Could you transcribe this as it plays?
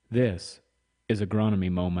This is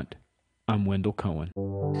Agronomy Moment. I'm Wendell Cohen.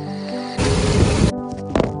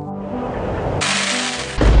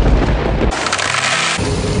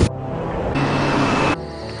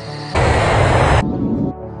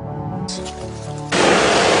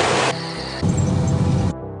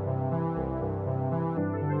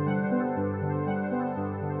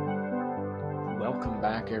 Welcome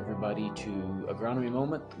back, everybody, to Agronomy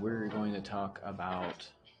Moment. We're going to talk about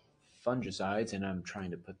fungicides, and I'm trying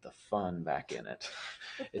to put the fun back in it.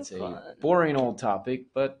 It's a boring old topic,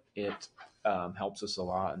 but it helps us a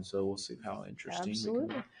lot, and so we'll see how interesting.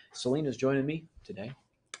 Absolutely. Selena's joining me today.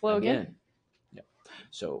 Hello again. Yep.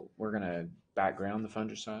 So we're going to background the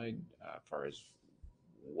fungicide as far as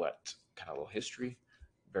what kind of little history,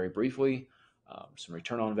 very briefly, some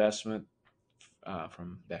return on investment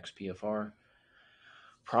from Beck's PFR.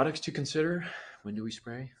 Products to consider: when do we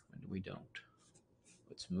spray, when do we don't?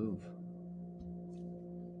 Let's move.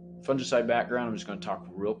 Fungicide background, I'm just going to talk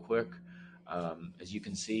real quick. As you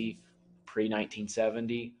can see,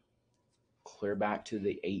 pre-1970, clear back to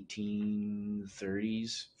the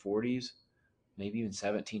 1830s, 40s, maybe even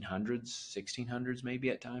 1700s, 1600s maybe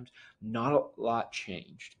at times, not a lot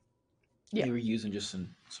changed. Yeah. They were using just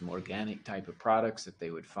some organic type of products that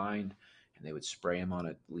they would find, and they would spray them on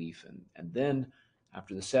a leaf. And then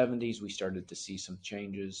after the 70s, we started to see some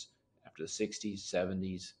changes. After the 60s,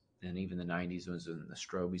 70s, and even the 90s was when the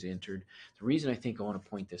strobies entered. The reason I think I want to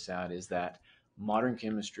point this out is that modern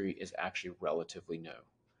chemistry is actually relatively new.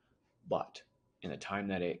 But in the time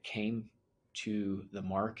that it came to the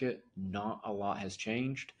market, not a lot has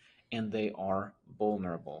changed, and they are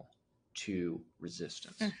vulnerable to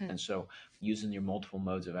resistance. Mm-hmm. And so using your multiple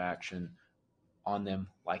modes of action on them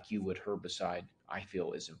like you would herbicide, I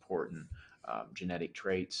feel is important. Genetic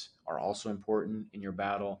traits are also important in your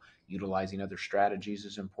battle. Utilizing other strategies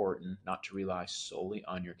is important, not to rely solely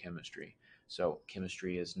on your chemistry. So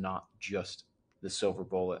chemistry is not just the silver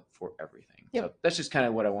bullet for everything. Yep. So that's just kind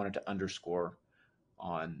of what I wanted to underscore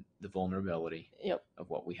on the vulnerability of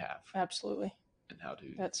what we have. Absolutely. And how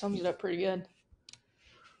to. That sums it up pretty good.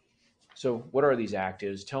 So what are these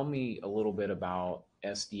actives? Tell me a little bit about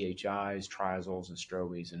SDHIs, triazoles, and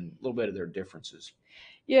strobies, and a little bit of their differences.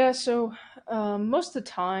 Yeah, so most of the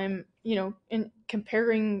time, in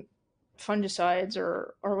comparing fungicides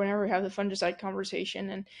or whenever we have the fungicide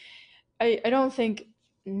conversation, and I don't think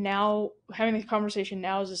now having the conversation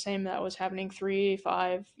now is the same that was happening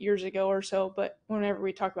 3-5 years ago or so, but whenever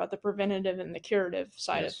we talk about the preventative and the curative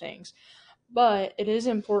side of things. But it is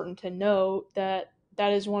important to note that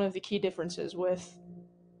is one of the key differences with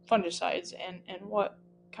fungicides and what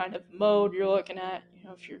kind of mode you're looking at.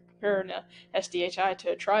 If you're comparing a SDHI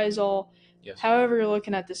to a triazole, however you're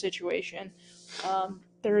looking at the situation,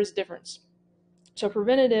 there is difference. So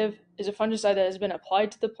preventative is a fungicide that has been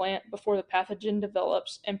applied to the plant before the pathogen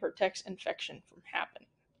develops and protects infection from happening.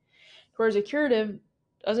 Whereas a curative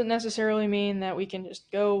doesn't necessarily mean that we can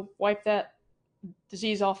just go wipe that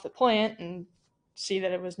disease off the plant and see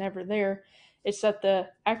that it was never there. It's that the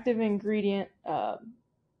active ingredient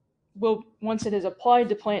will, once it is applied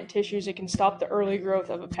to plant tissues, it can stop the early growth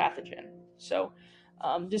of a pathogen. So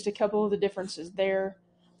just a couple of the differences there.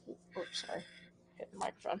 Oops, sorry, hit the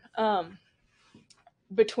microphone.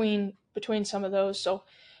 Between some of those. So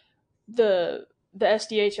the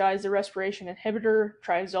SDHI is the respiration inhibitor,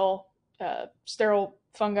 triazole, sterile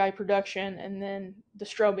fungi production, and then the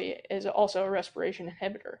strobe is also a respiration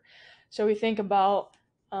inhibitor. So we think about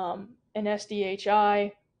an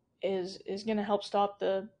SDHI is going to help stop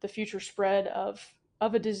the future spread of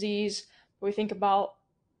a disease. We think about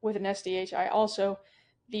with an SDHI also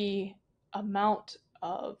the amount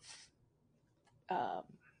of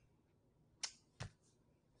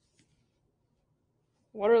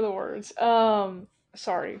what are the words?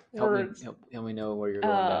 Sorry, words. Help me know where you're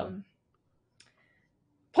going down.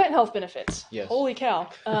 Plant health benefits. Yes. Holy cow!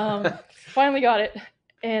 Finally got it.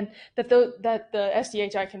 And that the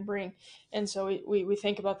SDHI can bring. And so we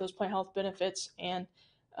think about those plant health benefits, and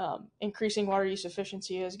increasing water use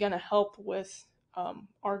efficiency is going to help with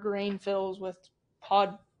our grain fills, with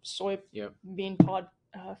soybean pod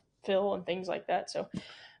fill and things like that. So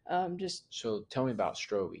So tell me about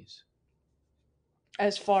strobies.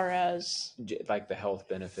 As far as like the health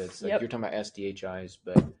benefits, like you're talking about SDHIs,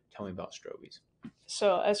 but tell me about strobies.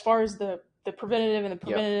 So as far as the preventative and the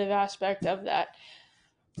preventative aspect of that,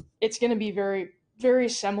 it's going to be very, very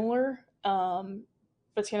similar, but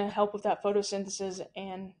it's going to help with that photosynthesis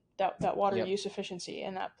and that water use efficiency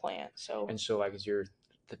in that plant. So like as you're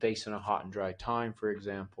facing a hot and dry time, for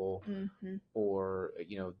example, or a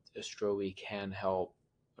strobie can help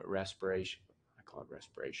respiration. I call it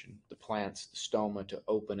respiration, the plants, the stoma to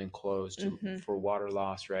open and close to Mm-hmm. for water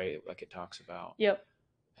loss, right? Like it talks about, Yep.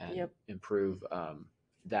 and Yep. improve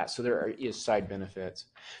that. So is side benefits.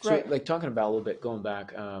 So Right. like talking about a little bit going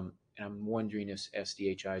back, and I'm wondering if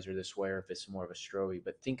SDHIs are this way or if it's more of a strobe.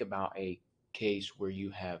 But think about a case where you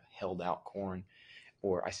have held out corn,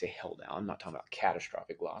 or I say held out. I'm not talking about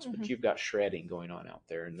catastrophic loss, Mm-hmm. but you've got shredding going on out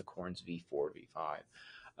there, and the corn's V4, V5.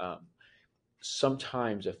 Um,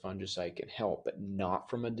 Sometimes a fungicide can help, but not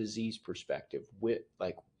from a disease perspective.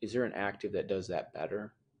 Is there an active that does that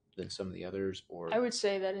better than some of the others? Or I would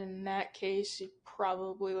say that in that case, you're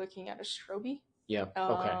probably looking at a strobe. yeah,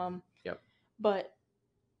 okay, yep. But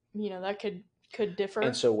that could And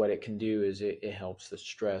differ. so what it can do is it helps the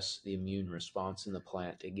stress, the immune response in the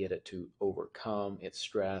plant to get it to overcome its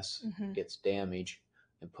stress, Mm-hmm. its damage,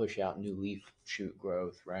 and push out new leaf shoot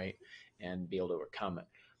growth, right? And be able to overcome it.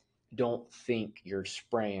 Don't think you're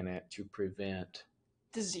spraying it to prevent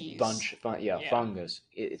Disease. Yeah. fungus.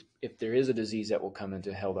 If there is a disease that will come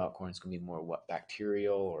into held out corn, it's going to be more what,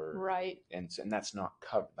 bacterial, or Right. and that's not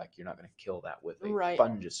covered. Like you're not going to kill that with a Right.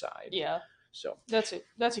 fungicide. Yeah. So That's it.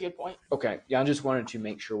 That's a good point. okay, yeah, I just wanted to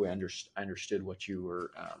make sure we understood what you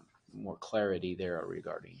were more clarity there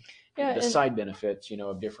regarding the side benefits,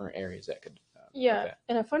 of different areas that could. Yeah,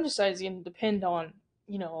 and a fungicide is going to depend on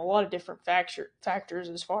a lot of different factors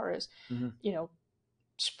as far as Mm-hmm.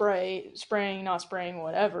 spraying, not spraying,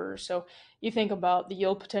 whatever. So you think about the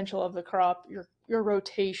yield potential of the crop, your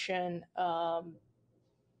rotation, the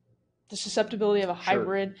susceptibility of a Sure.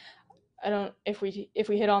 hybrid. I don't if we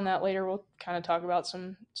hit on that later, we'll kind of talk about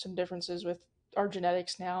some differences with our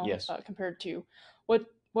genetics now, Yes. compared to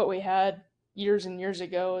what we had years and years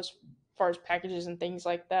ago as far as packages and things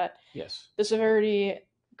like that. Yes. The severity,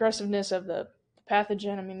 aggressiveness of the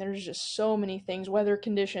pathogen. I mean, there's just so many things. Weather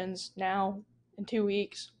conditions now in 2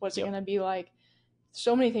 weeks. What's it Yep. going to be like?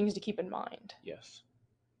 So many things to keep in mind. Yes.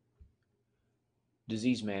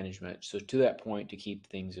 Disease management. So to that point, to keep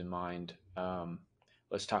things in mind,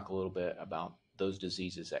 let's talk a little bit about those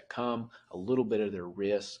diseases that come, a little bit of their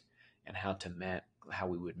risk, and how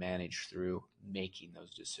we would manage through making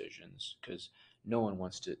those decisions. Because no one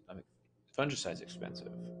wants to. I mean, fungicide's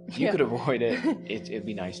expensive. If you Yeah. could avoid it, it'd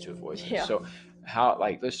be nice to avoid it. Yeah. So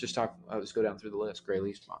let's just talk. Let's go down through the list. Gray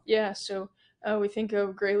leaf spot. Yeah. So we think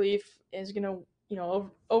of gray leaf is going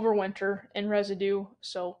to overwinter in residue.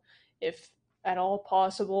 So if at all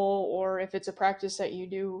possible, or if it's a practice that you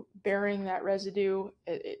do, burying that residue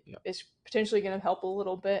Yep. is potentially going to help a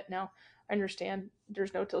little bit. Now, I understand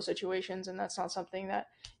there's no-till situations, and that's not something that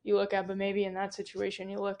you look at, but maybe in that situation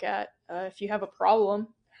you look at, if you have a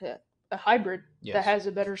problem, a hybrid Yes. that has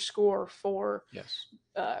a better score for Yes.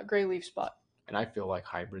 gray leaf spot. And I feel like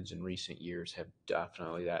hybrids in recent years have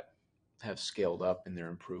definitely have scaled up in their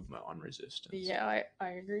improvement on resistance. Yeah, I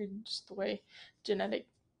agree. Just the way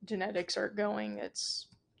genetics are going, it's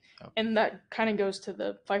Yep. and that kind of goes to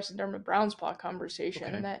the Physoderma brown spot conversation.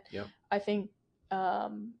 Okay. That Yep. I think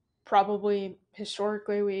probably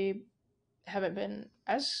historically we haven't been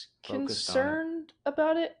as concerned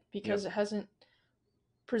about it because Yep. it hasn't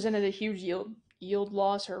presented a huge yield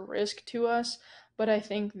loss or risk to us. But I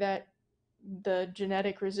think that the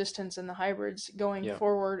genetic resistance in the hybrids going Yep.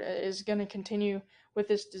 forward is going to continue with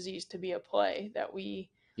this disease to be a play that we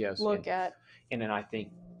look at. And then I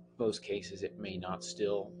think most cases it may not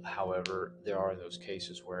still. However, there are those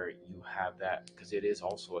cases where you have that because it is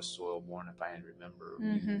also a soil borne, if I remember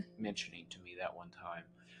you mentioning to me that one time.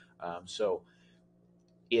 So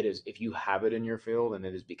it is, if you have it in your field and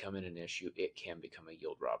it is becoming an issue, it can become a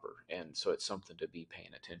yield robber. And so it's something to be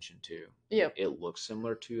paying attention to. Yep. It looks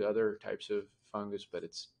similar to other types of fungus, but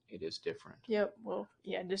it is different. Yep. Well,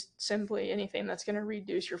 yeah, just simply anything that's going to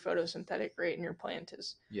reduce your photosynthetic rate in your plant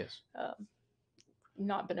is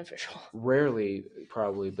not beneficial. Rarely,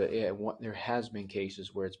 probably, but yeah, there has been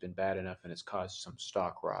cases where it's been bad enough and it's caused some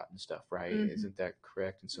stalk rot and stuff, right? Isn't that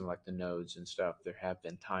correct? And some like the nodes and stuff, there have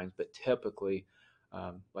been times, but typically,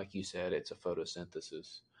 like you said, it's a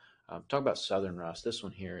photosynthesis. Talk about southern rust. This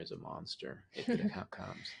one here is a monster if it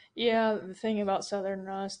comes. Yeah, the thing about southern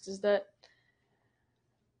rust is that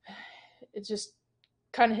it just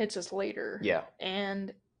kind of hits us later. Yeah.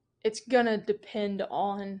 And it's going to depend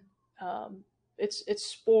on its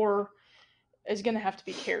spore is going to have to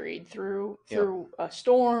be carried through a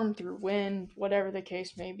storm, through wind, whatever the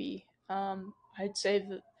case may be. I'd say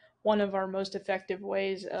that one of our most effective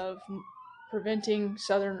ways of preventing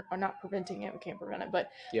not preventing it, we can't prevent it, but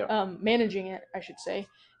managing it, I should say,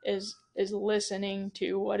 is listening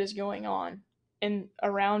to what is going on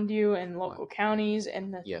around you in local counties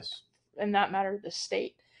and in that matter the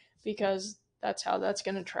state, because that's how that's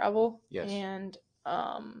going to travel. Yes. And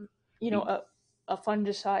um, Y- a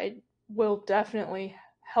fungicide will definitely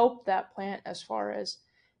help that plant as far as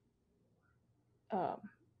um,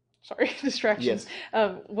 sorry distractions,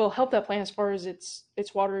 Yes, will help that plant as far as its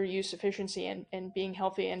water use efficiency and being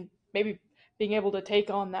healthy and maybe being able to take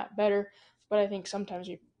on that better. But I think sometimes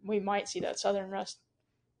we might see that southern rust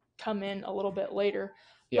come in a little bit later.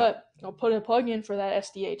 yeah. But I'll put a plug in for that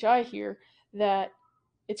SDHI here, that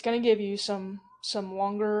it's going to give you some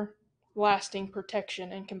longer lasting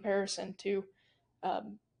protection in comparison to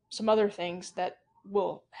um, some other things that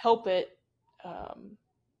will help it. Um,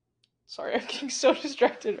 Sorry, I'm getting so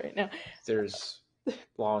distracted right now. There's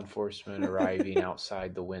law enforcement arriving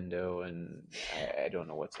outside the window, and I don't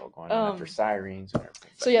know what's all going on after Um, sirens and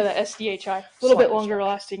everything. so But yeah, the SDHI, a little slight bit longer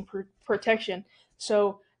distraction. lasting protection.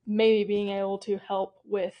 So maybe being able to help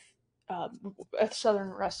with a southern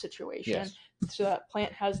rust situation. Yes, So that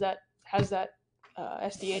plant has that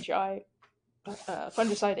SDHI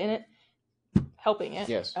fungicide in it, helping it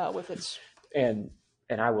yes. with its. And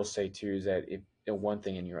I will say too is that if one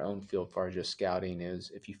thing in your own field, far as just scouting,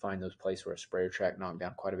 is if you find those places where a sprayer track knocked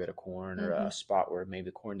down quite a bit of corn, or Mm-hmm. a spot where maybe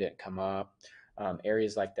the corn didn't come up,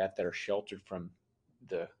 areas like that that are sheltered from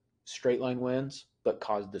the straight line winds, but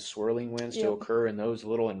cause the swirling winds to Yep. occur in those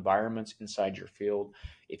little environments inside your field.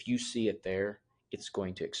 If you see it there, it's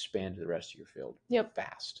going to expand to the rest of your field Yep.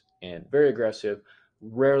 fast and very aggressive.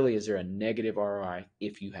 Rarely is there a negative ROI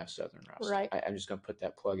if you have southern rust. Right. I'm just going to put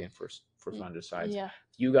that plug in for fungicides. Yeah.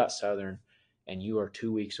 If you got southern and you are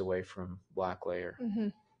 2 weeks away from black layer, Mm-hmm.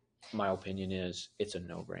 my opinion is it's a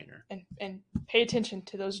no-brainer. And pay attention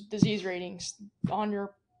to those disease ratings on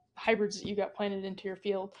your hybrids that you got planted into your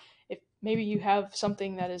field. If maybe you have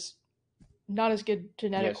something that is not as good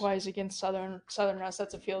genetic Yes. wise against southern rust,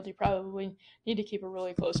 that's a field you probably need to keep a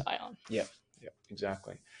really close eye on. Yep. Yep.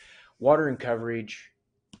 Exactly. Water and coverage.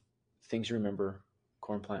 Things to remember: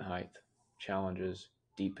 corn plant height, challenges,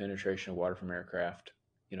 deep penetration of water from aircraft.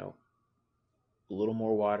 You know, a little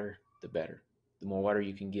more water, the better. The more water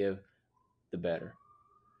you can give, the better.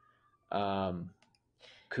 Um,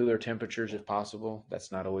 Cooler temperatures if possible. That's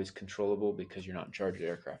not always controllable because you're not in charge of the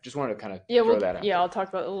aircraft. Just wanted to kind of Yeah, throw that out yeah, there. I'll talk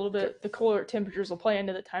about it a little Okay. bit. The cooler temperatures will play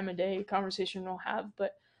into the time of day conversation we'll have,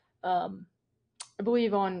 but um, I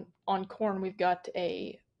believe on corn we've got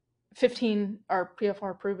a 15. Our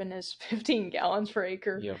PFR proven is 15 gallons per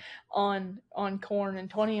acre Yep. on corn and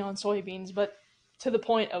 20 on soybeans. But to the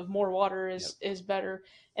point of more water Yep. is better.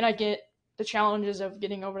 And I get the challenges of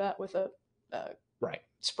getting over that with a Right.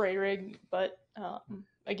 spray rig, but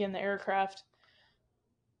again, the aircraft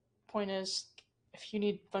point is, if you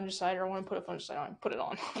need fungicide or want to put a fungicide on, put it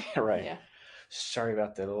on. Right. Yeah. Sorry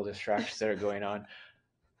about the little distractions that are going on.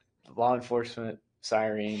 Law enforcement,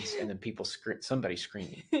 sirens, and then people somebody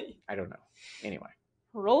screaming. I don't know. Anyway,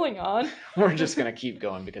 Rolling on. we're just gonna keep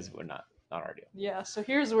going because we're not our deal. Yeah. So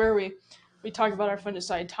here's where we talk about our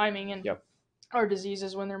fungicide timing and Yep. our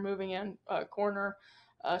diseases when they're moving in corn or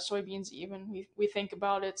soybeans. Even we think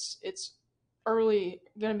about it's early,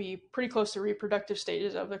 going to be pretty close to reproductive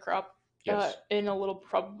stages of the crop, Yes. in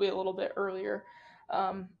probably a little bit earlier.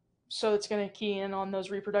 Um, so it's going to key in on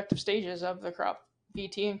those reproductive stages of the crop,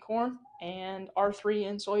 VT in corn and R3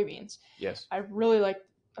 in soybeans. Yes. I really like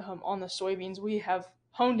on the soybeans, we have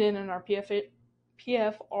honed in our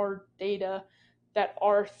PFR data that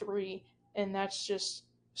R3, and that's just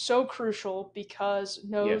so crucial because Yes.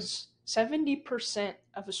 nodes 70%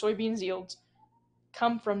 of the soybeans yields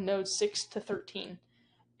come from nodes 6 to 13,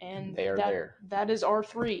 and They are there. that is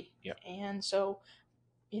R3. Yep. And so,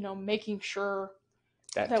 making sure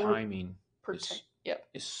That that we're timing protect. Yep.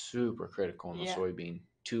 is super critical in the Yeah. soybean.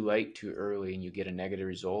 Too late, too early, and you get a negative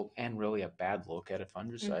result and really a bad look at a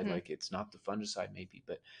fungicide. Mm-hmm. Like, it's not the fungicide maybe,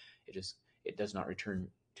 but it does not return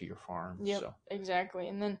to your farm. Yep. So Exactly.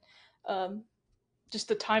 And then um, just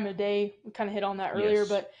the time of day, we kind of hit on that earlier, yes.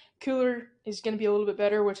 but cooler is going to be a little bit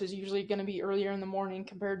better, which is usually going to be earlier in the morning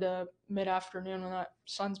compared to mid-afternoon when that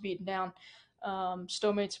sun's beating down.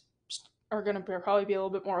 Stomates are going to probably be a little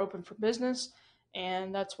bit more open for business,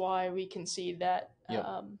 and that's why we can see that Yep.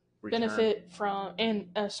 benefit from and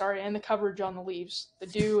the coverage on the leaves. The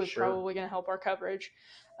dew is Sure. probably going to help our coverage,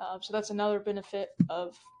 so that's another benefit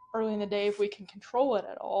of early in the day if we can control it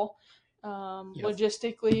at all. Yep.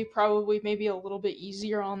 Logistically, probably maybe a little bit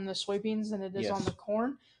easier on the soybeans than it is on Yes. the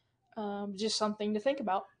corn. Just something to think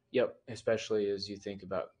about. Yep. Especially as you think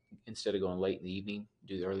about, instead of going late in the evening,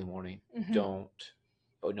 do the early morning. Mm-hmm. Don't.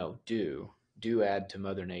 Oh no, do add to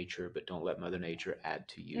Mother Nature, but don't let Mother Nature add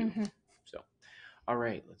to you. Mm-hmm. So, all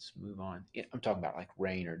right, let's move on. I'm talking about like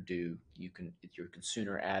rain or dew. You can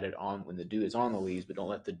sooner add it on when the dew is on the leaves, but don't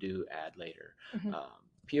let the dew add later. Mm-hmm.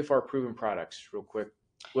 PFR proven products, real quick.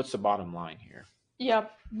 What's the bottom line here? Yeah,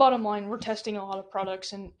 bottom line, we're testing a lot of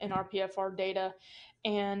products in our PFR data,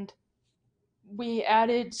 and we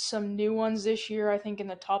added some new ones this year. I think in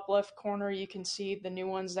the top left corner, you can see the new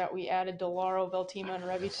ones that we added: Delaro, Veltima, and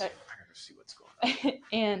Revitec. I gotta see what's going on.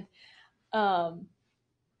 And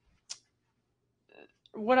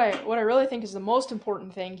what I really think is the most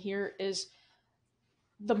important thing here is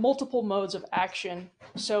the multiple modes of action.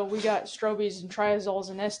 So we got strobies and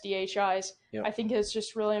triazoles and SDHIs. Yep. I think it's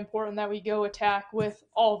just really important that we go attack with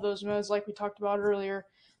all of those modes, like we talked about earlier,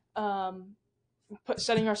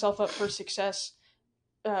 setting ourselves up for success,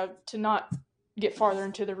 to not get farther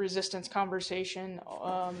into the resistance conversation,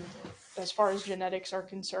 as far as genetics are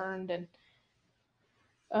concerned, and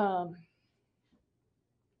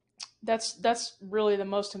that's really the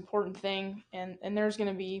most important thing. And there's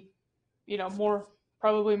going to be,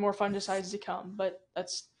 probably more fungicides to come, but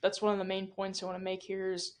that's one of the main points I want to make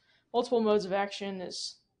here is multiple modes of action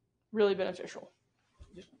is really beneficial.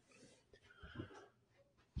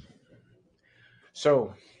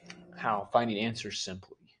 So, how finding answers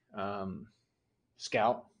simply.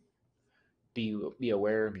 Scout, be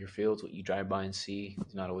aware of your fields. What you drive by and see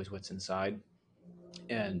is not always what's inside.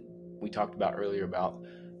 And we talked about earlier about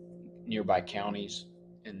nearby counties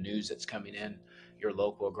and news that's coming in. Your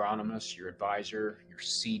local agronomist, your advisor, your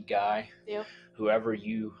seed guy, Yep. whoever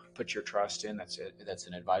you put your trust in, that's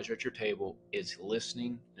an advisor at your table, is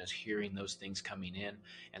listening and is hearing those things coming in.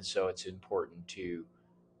 And so it's important to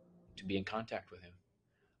be in contact with him.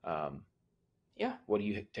 Yeah. What do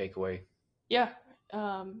you take away? Yeah.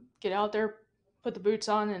 Get out there, put the boots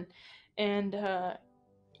on, and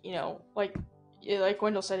like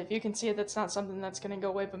Wendell said, if you can see it, that's not something that's going to go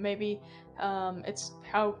away, but maybe it's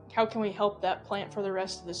how can we help that plant for the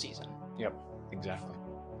rest of the season. Yep, exactly.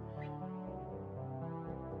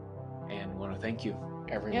 And want to thank you,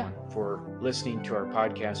 everyone, for listening to our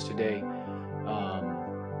podcast today.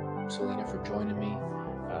 Selena, for joining me.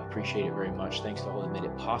 Appreciate it very much. Thanks to all who made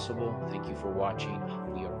it possible. Thank you for watching.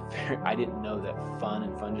 I didn't know that fun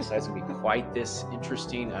and fungicides would be quite this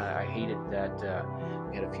interesting. I hated that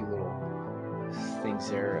we had a few little things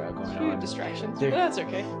there going on. Distractions, but that's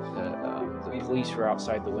okay. The police were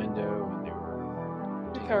outside the window and they were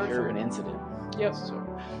taking care of an incident. Yep. So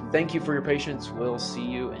thank you for your patience. We'll see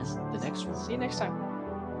you in the next one. See you next time.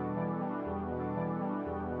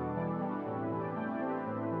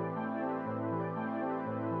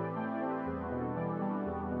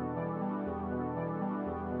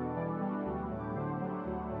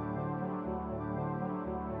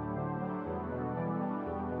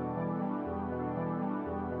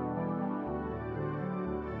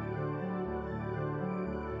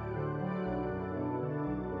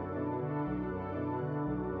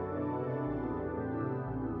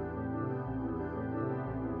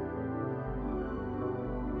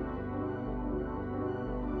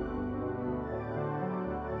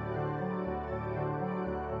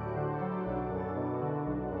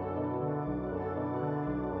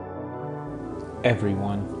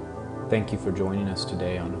 Everyone, thank you for joining us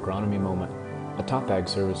today on Agronomy Moment, a Top Ag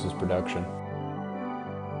Services production.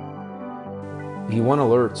 If you want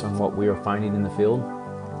alerts on what we are finding in the field,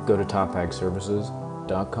 go to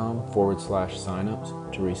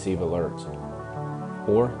topagservices.com/signups to receive alerts,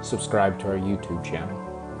 or subscribe to our YouTube channel.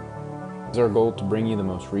 It's our goal to bring you the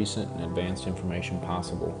most recent and advanced information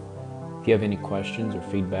possible. If you have any questions or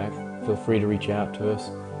feedback, feel free to reach out to us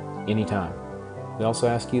anytime. We also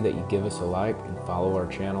ask you that you give us a like and follow our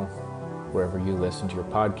channel wherever you listen to your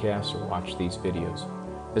podcasts or watch these videos.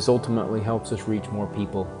 This ultimately helps us reach more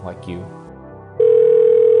people like you.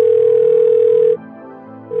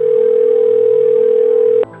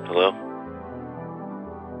 Hello?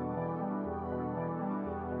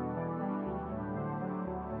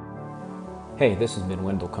 Hey, this has been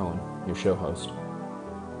Wendell Cohen, your show host.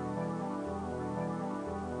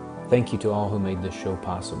 Thank you to all who made this show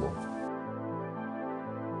possible.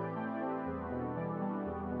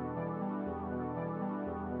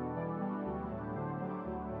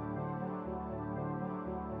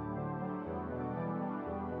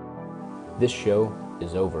 This show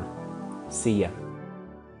is over. See ya.